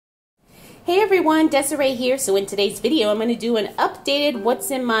everyone, Desiree here. So in today's video, I'm going to do an updated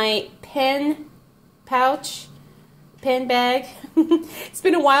what's in my pen pouch, pen bag. It's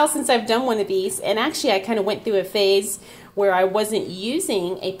been a while since I've done one of these, and actually I kind of went through a phase where I wasn't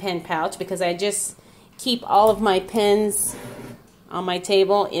using a pen pouch because I just keep all of my pens on my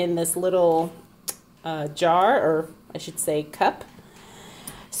table in this little jar, or I should say cup.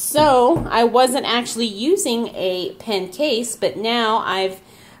 So I wasn't actually using a pen case, but now I've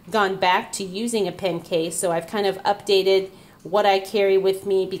gone back to using a pen case. So I've kind of updated what I carry with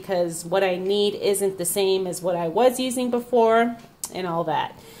me because what I need isn't the same as what I was using before and all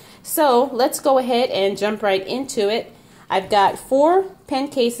that. So let's go ahead and jump right into it. I've got 4 pen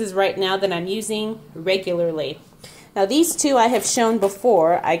cases right now that I'm using regularly. Now these two I have shown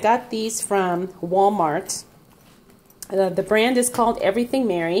before. I got these from Walmart. The brand is called Everything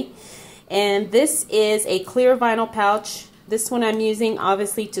Mary, and this is a clear vinyl pouch. This one I'm using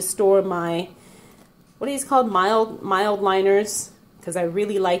obviously to store my, what are these called, mild liners, because I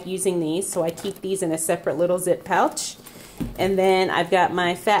really like using these, so I keep these in a separate little zip pouch. And then I've got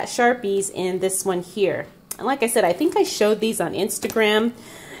my fat Sharpies in this one here. And like I said, I think I showed these on Instagram,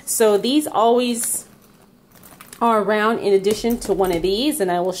 so these always are around in addition to one of these,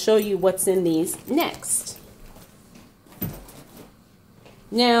 and I will show you what's in these next.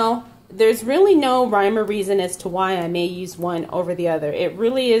 Now, there's really no rhyme or reason as to why I may use one over the other. It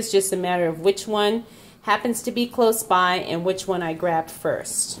really is just a matter of which one happens to be close by and which one I grabbed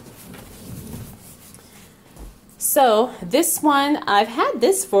first. So, this one, I've had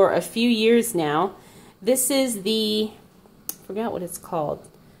this for a few years now. This is the, I forgot what it's called,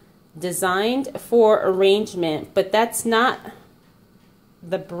 Designed for Arrangement, but that's not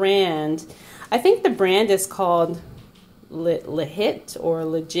the brand. I think the brand is called Legit or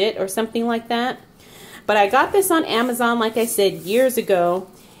Legit or something like that. But I got this on Amazon, like I said, years ago.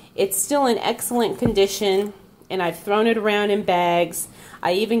 It's still in excellent condition, and I've thrown it around in bags.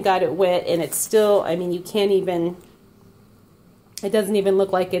 I even got it wet, and it's still, I mean, you can't even, it doesn't even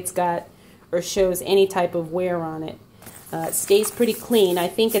look like it's got or shows any type of wear on it. It stays pretty clean. I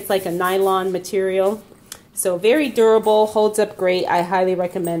think it's like a nylon material. So very durable, holds up great. I highly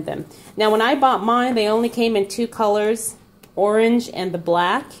recommend them. Now when I bought mine, they only came in 2 colors, orange and the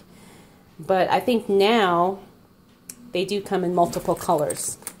black. But I think now they do come in multiple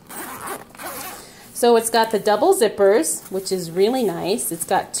colors. So it's got the double zippers, which is really nice. It's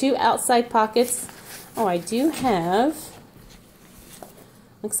got 2 outside pockets. Oh, I do have,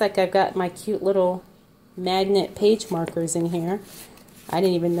 looks like I've got my cute little magnet page markers in here. I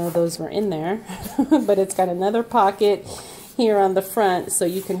didn't even know those were in there. But it's got another pocket here on the front so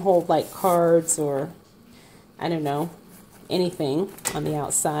you can hold like cards or, I don't know, anything on the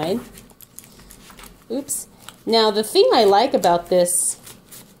outside. Oops. Now the thing I like about this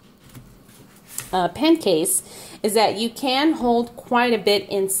pen case is that you can hold quite a bit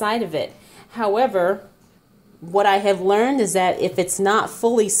inside of it. However, what I have learned is that if it's not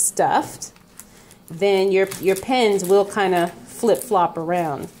fully stuffed, then your pens will kind of flip-flop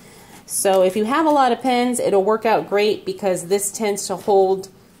around. So if you have a lot of pens, it'll work out great because this tends to hold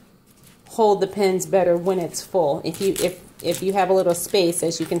the pens better when it's full. If you have a little space,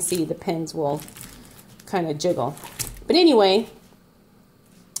 as you can see, the pens will kind of jiggle. But anyway,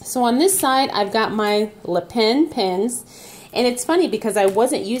 so on this side I've got my Le Pen pens, and it's funny because I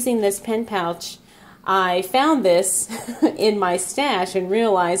wasn't using this pen pouch. I found this in my stash and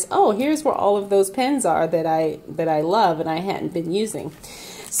realized, oh, here's where all of those pens are that I love and I hadn't been using.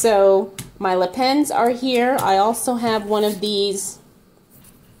 So my Le Pens are here. I also have one of these,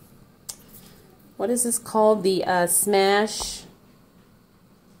 what is this called? The Smash,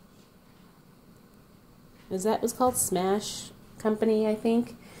 is that what's called? Smash Company, I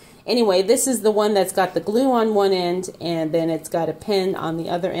think. Anyway, this is the one that's got the glue on one end and then it's got a pen on the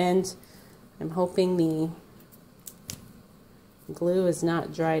other end. I'm hoping the glue is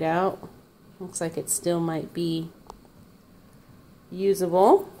not dried out. Looks like it still might be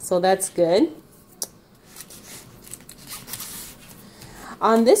usable, so that's good.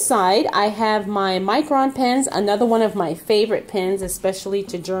 On this side, I have my Micron pens, another one of my favorite pens, especially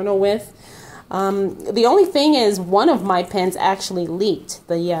to journal with. The only thing is one of my pens actually leaked.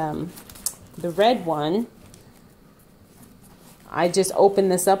 The red one. I just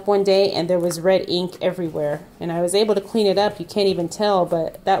opened this up one day and there was red ink everywhere, and I was able to clean it up. You can't even tell,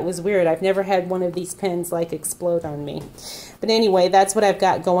 but that was weird. I've never had one of these pens like explode on me. But anyway, that's what I've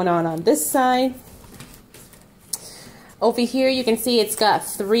got going on this side. Over here you can see it's got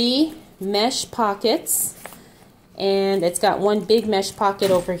 3 mesh pockets, and it's got 1 big mesh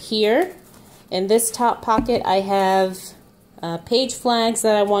pocket over here. In this top pocket I have page flags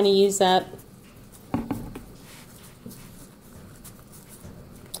that I want to use up.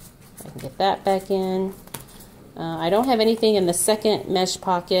 Get that back in. I don't have anything in the second mesh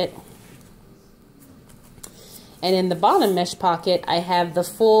pocket. And in the bottom mesh pocket, I have the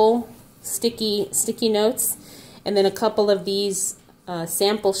full sticky notes, and then a couple of these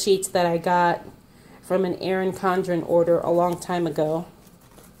sample sheets that I got from an Erin Condren order a long time ago.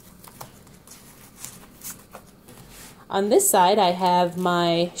 On this side, I have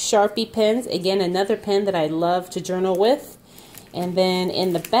my Sharpie pens. Again, another pen that I love to journal with. And then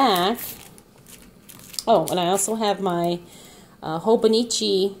in the back, oh, and I also have my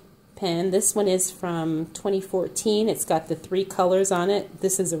Hobonichi pen. This one is from 2014. It's got the 3 colors on it.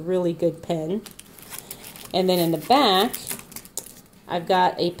 This is a really good pen. And then in the back, I've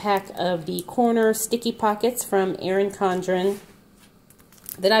got a pack of the corner sticky pockets from Erin Condren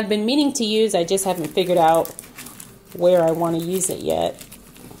that I've been meaning to use. I just haven't figured out where I want to use it yet.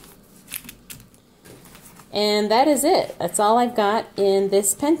 And that is it. That's all I've got in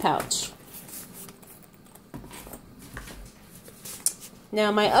this pen pouch.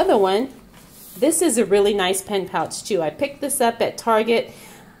 Now my other one, this is a really nice pen pouch too. I picked this up at Target.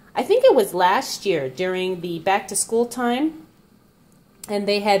 I think it was last year during the back to school time. And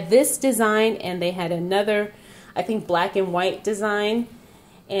they had this design and they had another, I think, black and white design.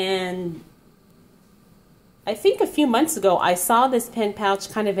 And I think a few months ago I saw this pen pouch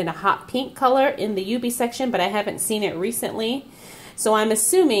kind of in a hot pink color in the UB section, but I haven't seen it recently. So I'm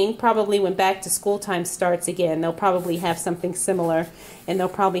assuming probably when back to school time starts again, they'll probably have something similar and they'll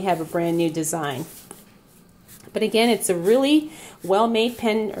probably have a brand new design. But again, it's a really well-made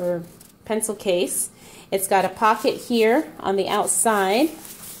pen or pencil case. It's got a pocket here on the outside,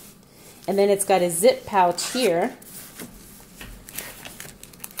 and then it's got a zip pouch here.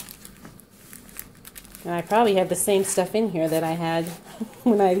 And I probably have the same stuff in here that I had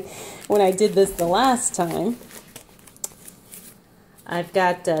when I did this the last time. I've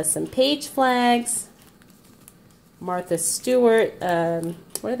got some page flags, Martha Stewart,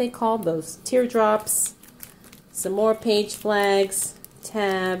 what are they called? Those teardrops, some more page flags,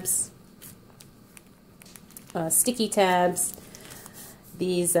 tabs, sticky tabs,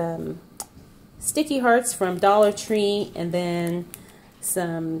 these sticky hearts from Dollar Tree, and then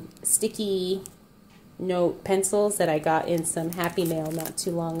some sticky note pencils that I got in some Happy Mail not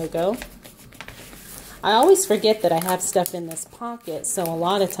too long ago. I always forget that I have stuff in this pocket, so a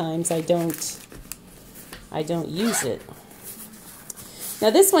lot of times I don't use it. Now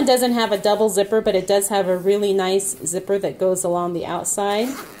this one doesn't have a double zipper, but it does have a really nice zipper that goes along the outside.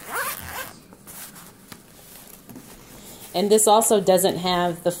 And this also doesn't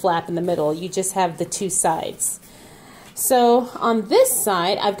have the flap in the middle. You just have the 2 sides. So on this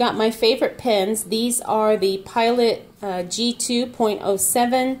side, I've got my favorite pens. These are the Pilot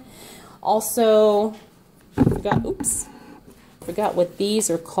G2.07. Also, forgot what these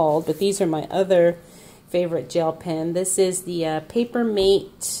are called, but these are my other favorite gel pen. This is the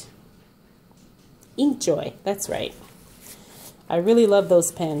Papermate Inkjoy. That's right. I really love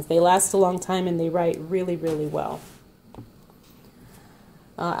those pens. They last a long time and they write really, really well.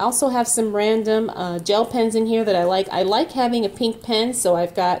 I also have some random gel pens in here that I like. I like having a pink pen, so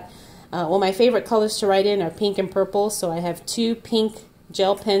I've got, well, my favorite colors to write in are pink and purple, so I have 2 pink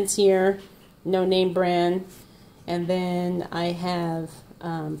gel pens here, no name brand, and then I have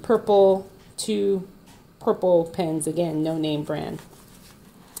purple, 2 purple pens, again, no name brand.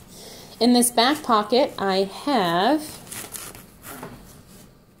 In this back pocket, I have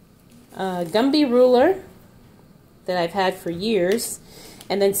a Gumby ruler that I've had for years.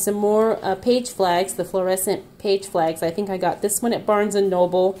 And then some more page flags, the fluorescent page flags. I think I got this one at Barnes &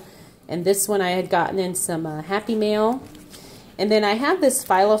 Noble, and this one I had gotten in some Happy Mail. And then I have this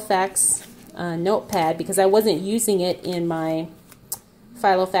Filofax notepad because I wasn't using it in my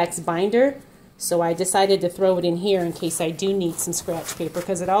Filofax binder, so I decided to throw it in here in case I do need some scratch paper,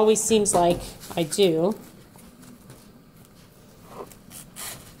 because it always seems like I do.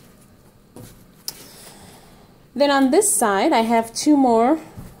 Then on this side, I have 2 more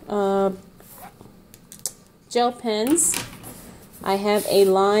gel pens. I have a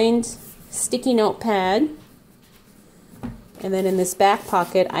lined sticky note pad. And then in this back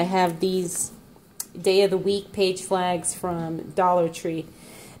pocket, I have these day of the week page flags from Dollar Tree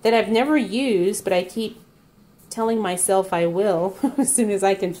that I've never used, but I keep telling myself I will as soon as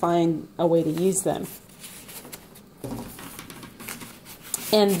I can find a way to use them.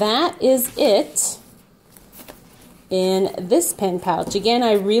 And that is it in this pen pouch. Again,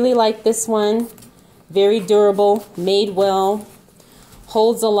 I really like this one. Very durable, made well,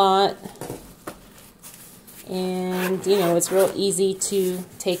 holds a lot, and you know, it's real easy to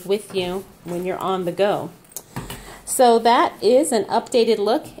take with you when you're on the go. So that is an updated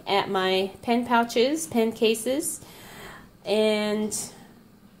look at my pen pouches, pen cases, and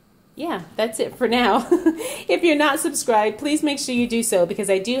yeah, that's it for now. If you're not subscribed, please make sure you do so because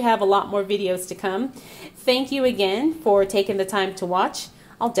I do have a lot more videos to come. Thank you again for taking the time to watch.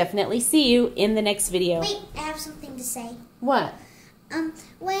 I'll definitely see you in the next video. Wait, I have something to say. What?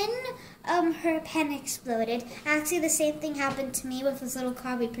 When her pen exploded, actually the same thing happened to me with this little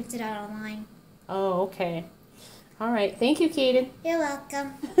card we printed out online. Oh, okay. All right. Thank you, Kaden. You're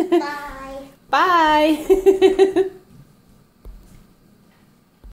welcome. Bye. Bye.